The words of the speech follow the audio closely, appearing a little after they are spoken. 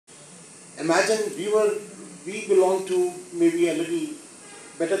Imagine we belong to maybe a little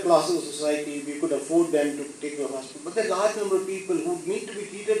better classes of society, we could afford them to take to a hospital. But there are a large number of people who need to be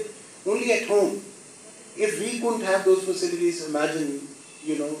treated only at home. If we couldn't have those facilities, imagine,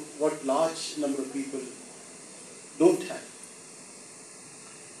 what large number of people don't have.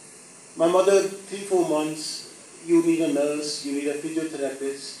 My mother, 3-4 months, you need a nurse, you need a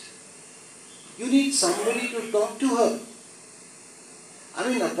physiotherapist, you need somebody to talk to her. I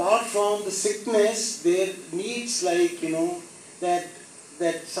mean, apart from the sickness, there needs that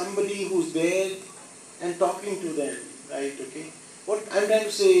somebody who's there and talking to them, right, okay? What I'm trying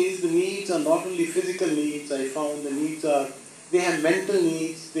to say is the needs are not only physical needs, I found the needs are, they have mental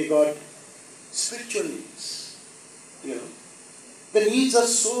needs, they got spiritual needs, The needs are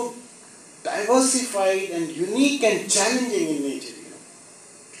so diversified and unique and challenging in nature,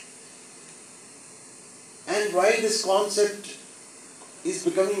 And why this concept is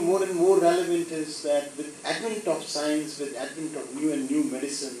becoming more and more relevant is that with advent of science, with advent of new and new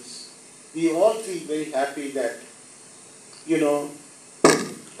medicines, we all feel very happy that,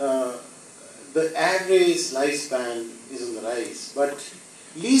 the average lifespan is on the rise, but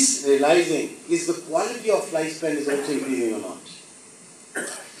least realizing is the quality of lifespan is also increasing or not.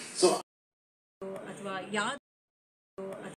 So,